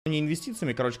Не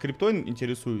инвестициями, короче, криптой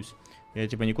интересуюсь. Я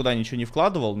типа никуда ничего не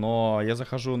вкладывал, но я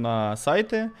захожу на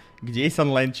сайты, где есть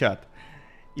онлайн-чат.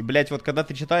 И, блядь, вот когда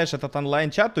ты читаешь этот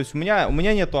онлайн-чат, то есть у меня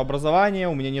нету образования,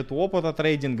 у меня нету опыта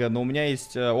трейдинга, но у меня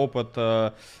есть опыт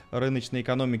рыночной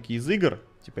экономики из игр.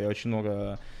 Типа я очень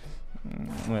много,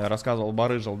 ну, я рассказывал,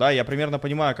 барыжил, да, я примерно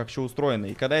понимаю, как что устроено.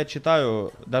 И когда я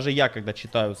читаю, даже я, когда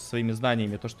читаю со своими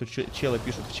знаниями то, что челы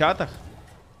пишут в чатах,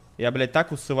 я, блядь,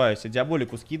 так усываюсь, я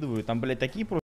диаболику скидываю, там, блядь, такие просто